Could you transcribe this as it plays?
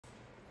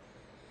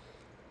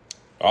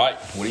All right,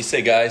 what do you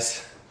say,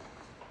 guys?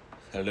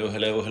 Hello,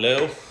 hello,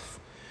 hello.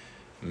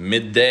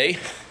 Midday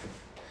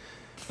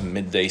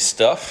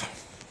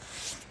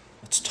stuff.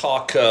 Let's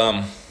talk,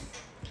 got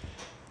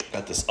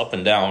this up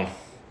and down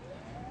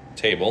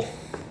table.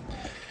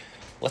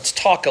 Let's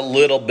talk a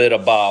little bit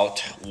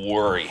about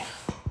worry.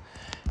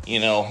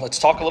 Let's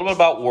talk a little bit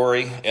about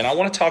worry, and I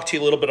want to talk to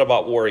you a little bit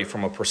about worry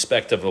from a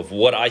perspective of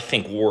what I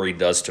think worry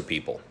does to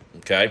people,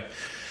 okay?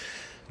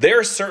 There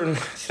are certain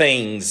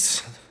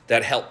things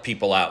that help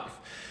people out.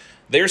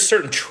 There's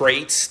certain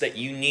traits that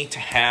you need to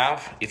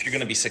have if you're going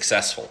to be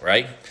successful,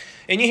 right?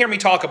 And you hear me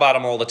talk about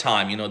them all the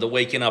time. The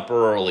waking up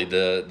early,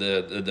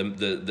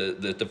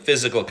 the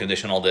physical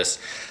condition, all this.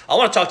 I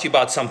want to talk to you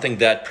about something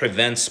that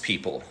prevents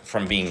people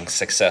from being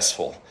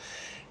successful,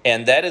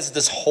 and that is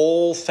this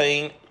whole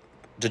thing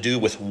to do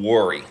with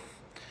worry.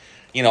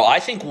 I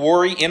think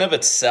worry in of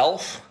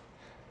itself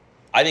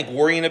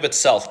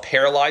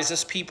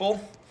paralyzes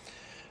people.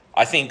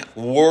 I think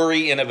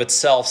worry in of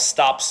itself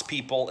stops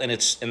people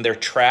in their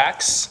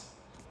tracks,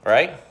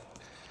 right?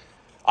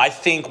 I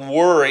think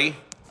worry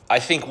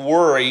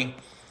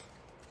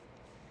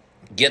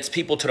gets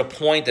people to the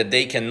point that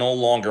they can no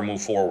longer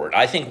move forward.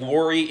 I think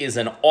worry is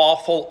an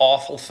awful,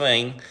 awful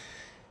thing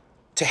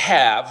to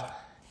have,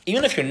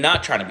 even if you're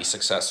not trying to be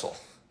successful.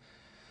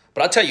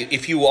 But I'll tell you,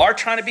 if you are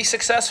trying to be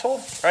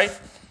successful, right?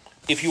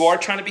 If you are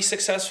trying to be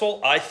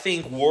successful, I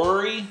think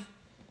worry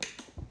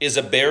is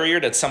a barrier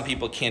that some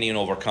people can't even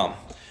overcome.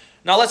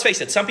 Now, let's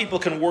face it, some people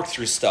can work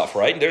through stuff,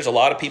 right? There's a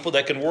lot of people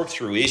that can work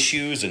through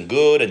issues and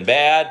good and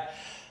bad.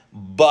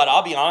 But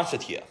I'll be honest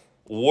with you,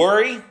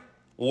 worry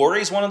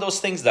is one of those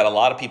things that a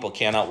lot of people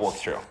cannot work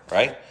through,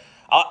 right?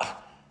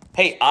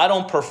 I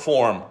don't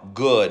perform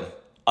good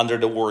under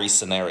the worry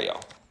scenario,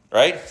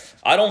 right?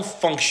 I don't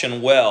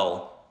function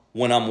well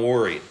when I'm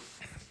worried.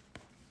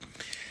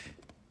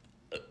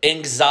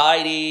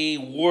 Anxiety,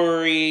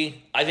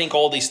 worry, I think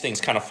all these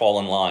things kind of fall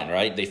in line,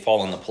 right? They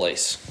fall into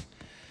place.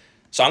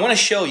 So I'm going to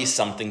show you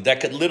something that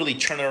could literally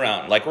turn it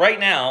around. Like right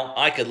now,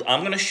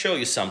 I'm going to show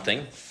you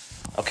something.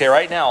 Okay,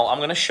 right now, I'm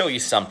going to show you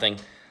something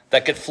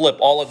that could flip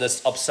all of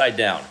this upside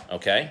down,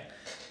 okay?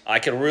 I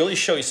could really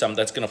show you something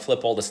that's going to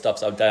flip all this stuff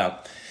upside down.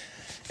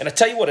 And I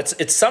tell you what,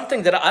 it's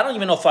something that I don't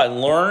even know if I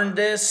learned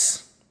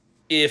this.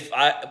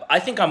 I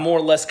think I more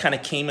or less kind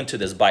of came into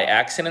this by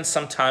accident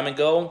some time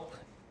ago.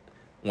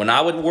 When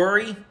I would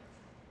worry,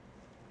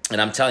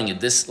 and I'm telling you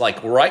this,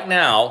 like right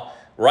now,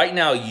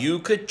 you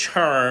could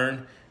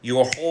turn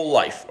your whole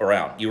life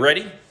around. You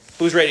ready?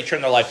 Who's ready to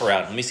turn their life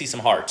around? Let me see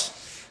some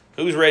hearts.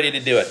 Who's ready to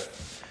do it?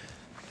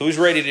 Who's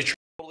ready to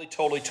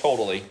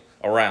totally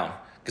around?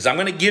 Because I'm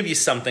going to give you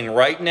something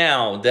right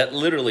now that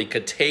literally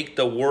could take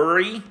the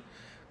worry,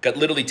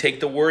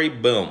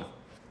 boom,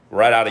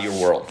 right out of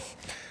your world.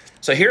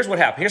 So here's what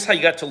happened. Here's how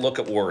you got to look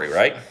at worry,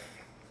 right?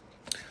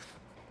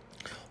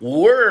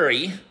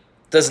 Worry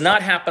does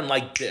not happen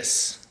like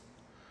this.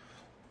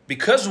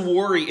 Because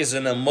worry is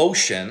an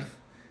emotion,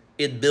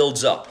 it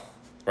builds up,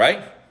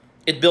 right?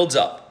 It builds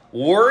up.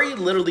 Worry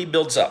literally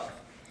builds up.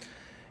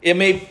 It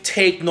may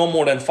take no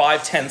more than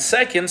 5-10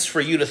 seconds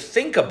for you to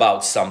think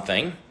about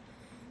something,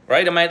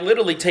 right? It might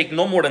literally take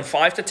no more than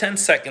 5 to 10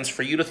 seconds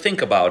for you to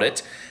think about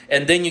it,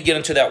 and then you get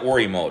into that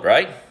worry mode,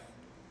 right?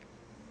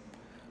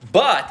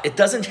 But it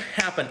doesn't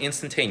happen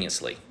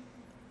instantaneously,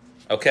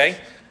 okay?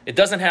 It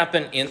doesn't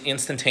happen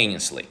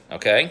instantaneously,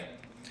 okay?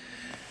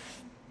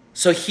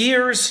 So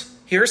here's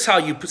how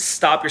you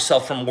stop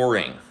yourself from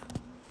worrying.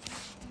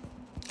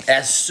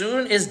 As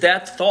soon as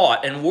that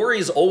thought, and worry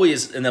is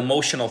always an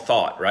emotional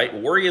thought, right?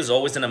 Worry is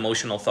always an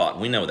emotional thought.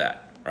 We know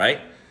that,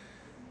 right?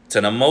 It's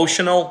an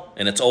emotional,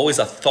 and it's always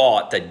a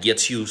thought that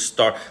gets you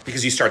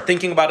because you start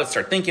thinking about it,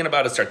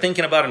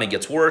 and it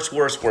gets worse,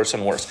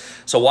 and worse.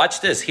 So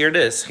watch this.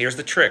 Here's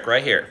the trick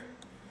right here.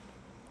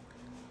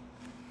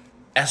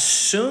 As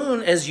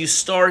soon as you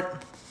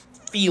start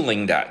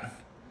feeling that,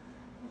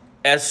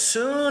 as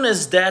soon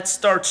as that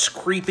starts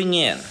creeping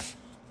in,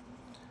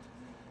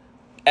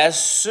 as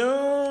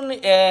soon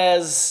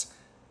as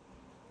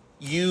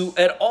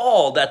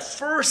that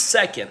first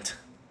second,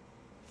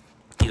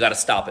 you got to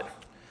stop it.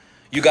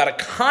 You got to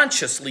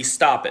consciously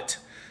stop it.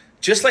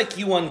 Just like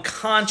you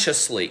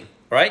unconsciously,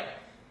 right?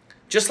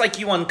 Just like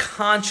you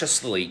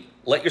unconsciously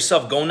let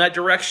yourself go in that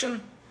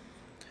direction,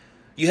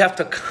 you have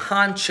to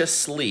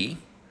consciously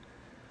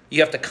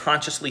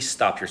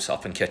stop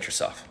yourself and catch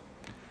yourself.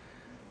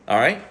 All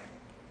right?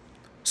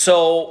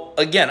 So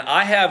again,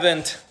 I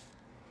haven't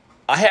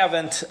been,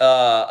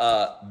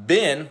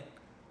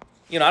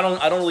 I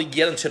don't really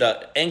get into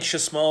the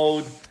anxious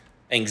mode,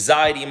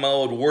 anxiety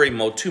mode, worry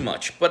mode too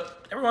much,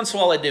 but every once in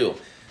a while I do.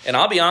 And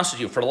I'll be honest with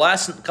you, for the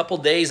last couple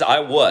of days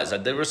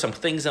there were some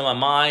things in my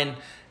mind,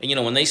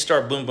 and when they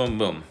start boom, boom,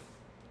 boom.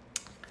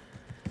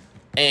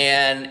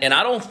 And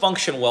I don't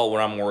function well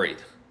when I'm worried.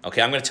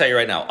 Okay, I'm going to tell you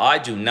right now, I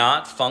do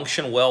not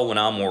function well when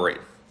I'm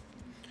worried.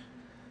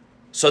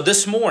 So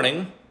this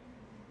morning,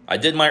 I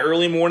did my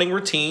early morning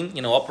routine,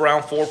 up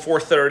around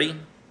 4:30,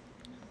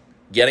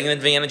 getting an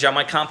advantage on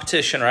my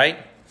competition, right?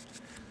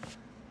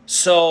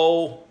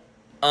 So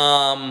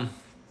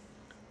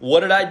what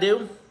did I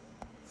do?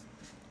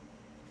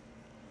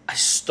 I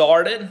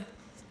started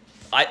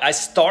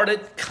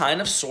kind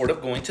of sort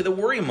of going to the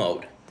worry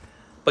mode.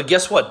 But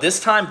guess what? This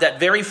time, that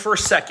very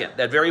first second,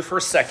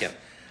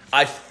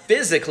 I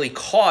physically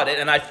caught it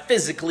and I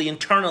physically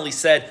internally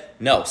said,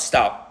 no,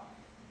 stop.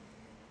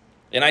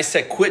 And I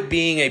said, quit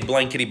being a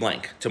blankety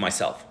blank to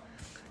myself.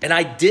 And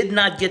I did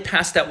not get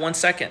past that 1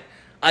 second.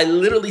 I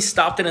literally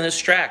stopped it in its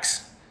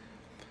tracks.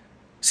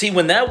 See,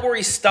 when that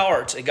worry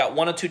starts, it got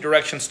one of two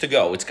directions to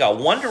go. It's got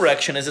one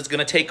direction is it's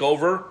going to take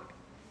over.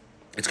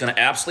 It's going to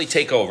absolutely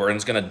take over and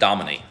it's going to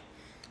dominate.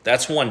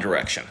 That's one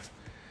direction.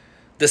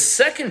 The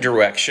second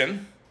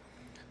direction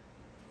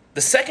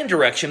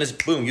is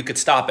boom, you could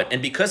stop it.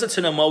 And because it's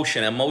an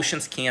emotion,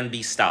 emotions can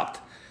be stopped.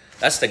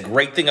 That's the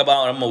great thing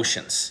about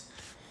emotions.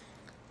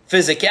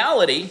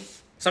 Physicality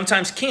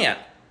sometimes can't,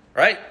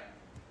 right?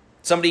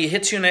 Somebody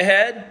hits you in the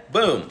head,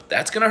 boom,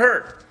 that's going to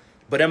hurt.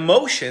 But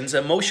emotions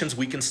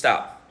we can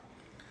stop.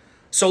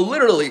 So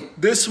literally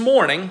this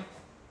morning,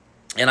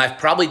 and I've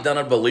probably done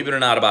it, believe it or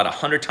not, about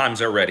 100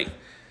 times already.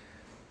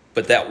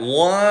 But that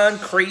one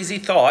crazy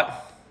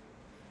thought,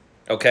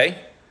 okay,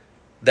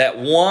 that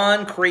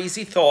one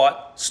crazy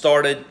thought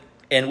started,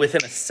 and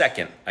within a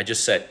second, I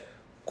just said,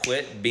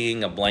 quit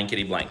being a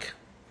blankety blank.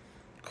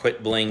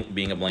 Quit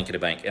being a blankety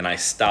blank. And I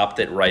stopped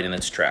it right in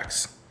its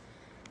tracks.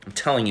 I'm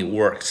telling you, it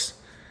works.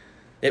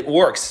 It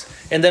works.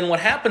 And then what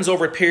happens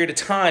over a period of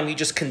time, you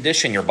just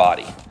condition your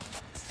body.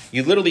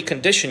 You literally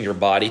condition your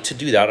body to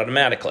do that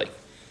automatically.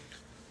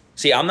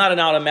 See, I'm not in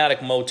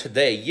automatic mode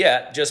today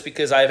yet, just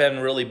because I haven't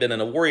really been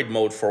in a worried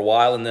mode for a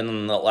while, and then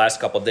in the last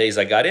couple of days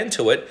I got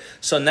into it.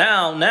 So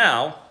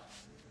now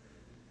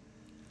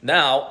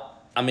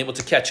I'm able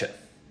to catch it.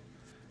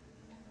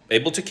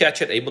 Able to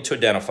catch it, able to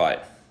identify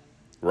it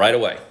right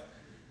away.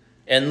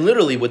 And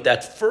literally with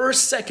that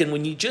first second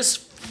when you just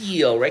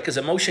feel, right, because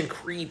emotion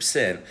creeps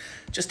in,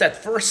 just that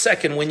first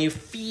second when you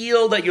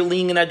feel that you're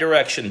leaning in that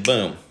direction,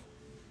 boom.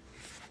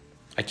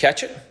 I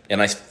catch it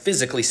and I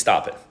physically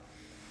stop it.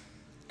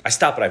 I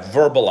stop it, I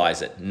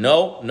verbalize it.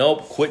 No,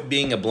 quit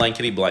being a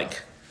blankety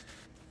blank.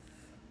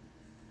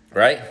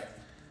 Right?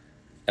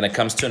 And it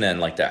comes to an end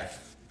like that.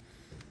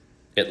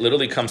 It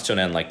literally comes to an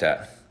end like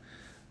that.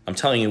 I'm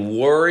telling you,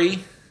 worry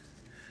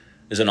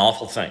is an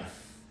awful thing.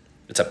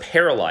 It's a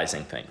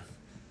paralyzing thing.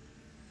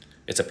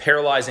 It's a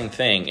paralyzing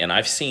thing, and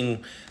I've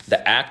seen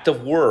the act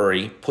of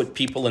worry put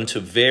people into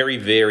very,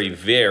 very,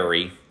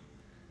 very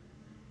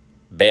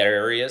bad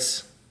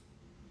areas,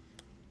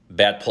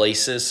 bad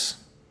places.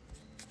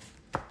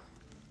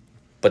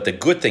 But the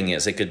good thing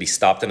is it could be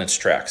stopped in its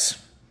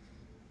tracks.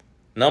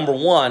 Number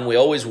one, we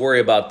always worry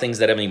about things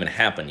that haven't even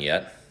happened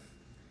yet.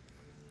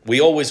 We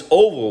always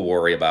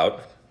over-worry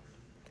about,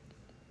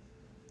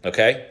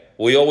 okay?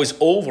 We always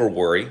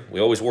over-worry. We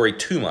always worry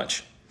too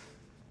much.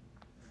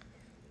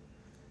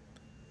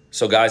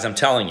 So guys, I'm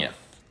telling you,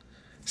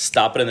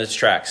 stop it in its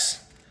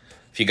tracks.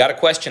 If you got a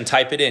question,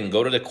 type it in.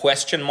 Go to the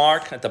question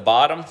mark at the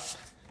bottom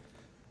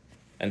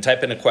and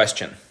type in a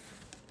question,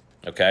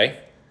 okay?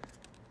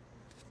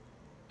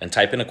 And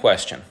type in a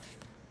question.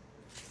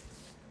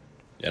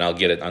 And I'll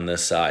get it on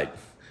this side.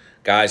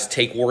 Guys,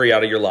 take worry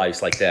out of your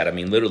lives like that. I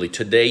mean, literally,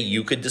 today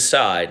you could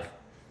decide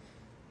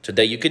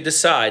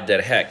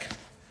that, heck,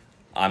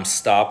 I'm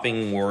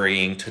stopping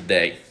worrying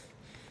today.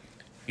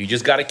 You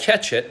just got to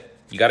catch it.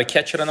 You got to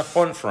catch it on the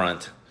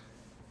front,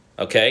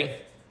 okay?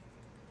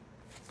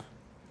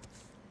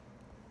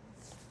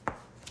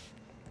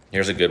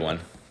 Here's a good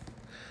one.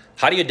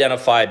 How do you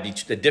identify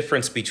the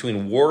difference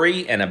between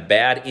worry and a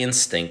bad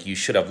instinct you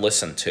should have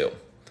listened to?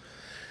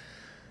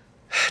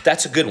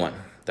 That's a good one.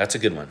 That's a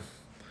good one.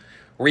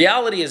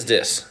 Reality is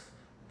this.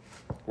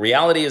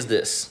 Reality is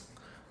this.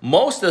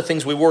 Most of the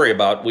things we worry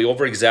about, we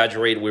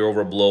over-exaggerate, we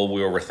overblow, we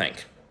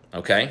overthink,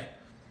 okay?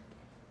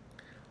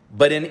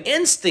 But an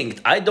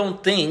instinct, I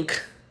don't think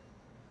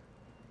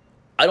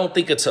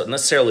it's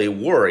necessarily a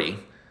worry.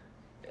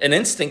 An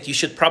instinct you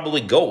should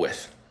probably go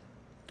with.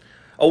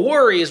 A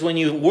worry is when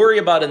you worry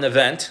about an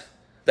event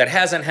that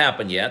hasn't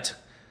happened yet,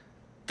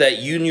 that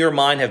you in your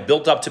mind have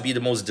built up to be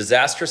the most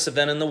disastrous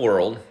event in the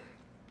world,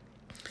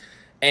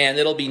 and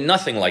it'll be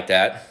nothing like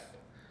that,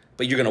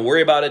 but you're going to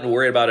worry about it and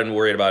worry about it and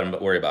worry about it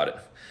and worry about it.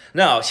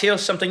 Now,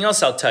 here's something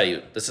else I'll tell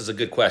you. This is a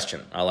good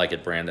question. I like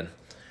it, Brandon.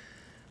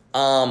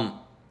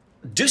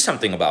 Do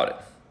something about it,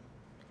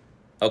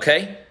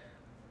 okay?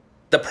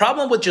 The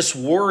problem with just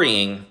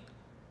worrying,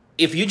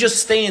 if you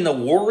just stay in the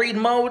worried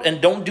mode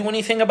and don't do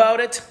anything about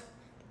it,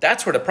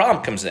 that's where the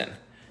problem comes in.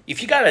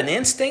 If you got an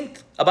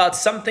instinct about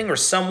something or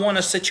someone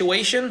or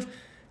situation,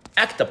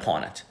 act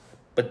upon it.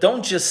 But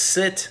don't just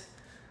sit,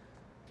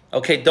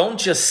 okay? Don't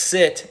just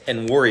sit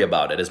and worry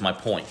about it is my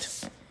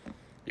point.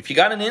 If you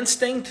got an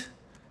instinct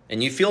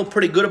and you feel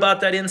pretty good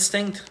about that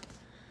instinct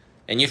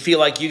and you feel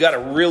like you got to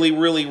really,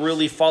 really,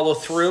 really follow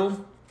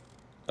through,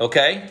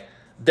 okay?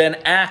 Then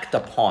act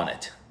upon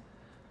it.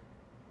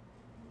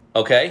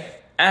 Okay?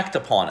 Act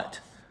upon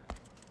it.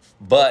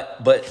 But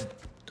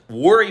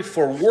worry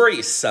for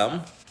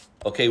worrisome,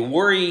 okay?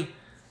 Worry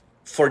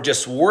for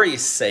just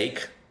worry's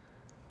sake,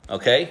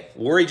 okay?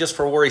 Worry just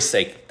for worry's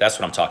sake. That's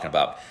what I'm talking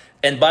about.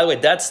 And by the way,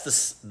 that's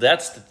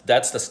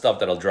the stuff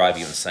that'll drive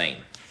you insane.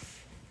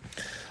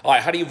 All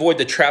right, how do you avoid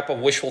the trap of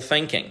wishful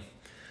thinking?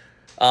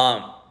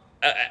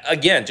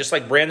 Again, just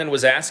like Brandon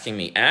was asking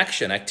me,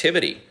 action,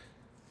 activity.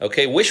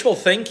 Okay, wishful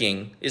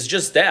thinking is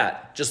just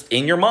that, just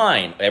in your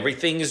mind.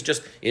 Everything is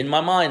just in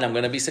my mind. I'm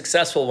going to be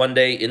successful one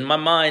day. In my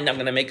mind, I'm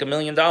going to make $1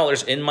 million.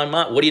 In my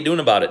mind, what are you doing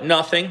about it?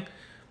 Nothing.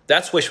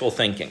 That's wishful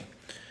thinking.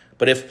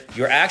 But if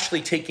you're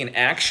actually taking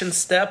action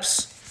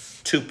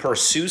steps to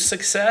pursue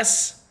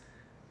success,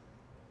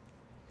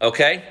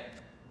 okay,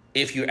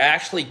 if you're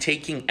actually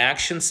taking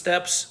action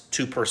steps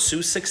to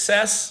pursue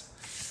success,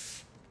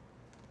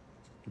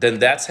 then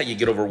that's how you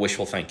get over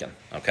wishful thinking,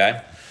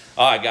 okay?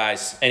 All right,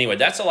 guys. Anyway,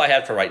 that's all I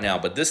had for right now.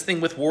 But this thing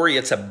with worry,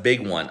 it's a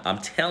big one. I'm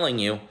telling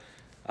you,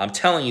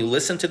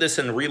 listen to this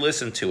and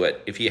re-listen to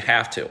it if you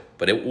have to.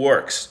 But it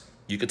works.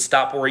 You could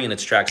stop worrying in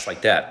its tracks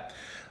like that.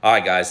 All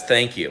right, guys,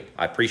 thank you.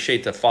 I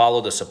appreciate the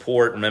follow, the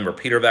support. Remember,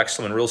 Peter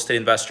Vekselman, real estate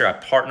investor. I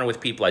partner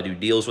with people. I do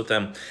deals with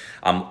them.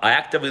 I'm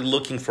actively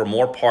looking for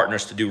more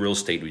partners to do real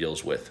estate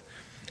deals with,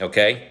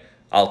 okay?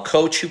 I'll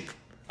coach you.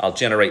 I'll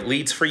generate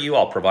leads for you.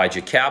 I'll provide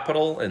you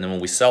capital. And then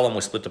when we sell them,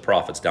 we split the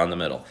profits down the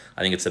middle.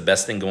 I think it's the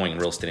best thing going in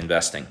real estate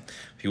investing.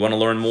 If you want to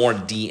learn more,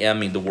 DM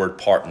me the word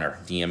partner.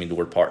 DM me the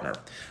word partner.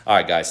 All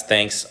right, guys,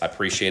 thanks. I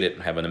appreciate it.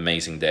 Have an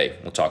amazing day.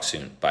 We'll talk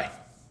soon. Bye.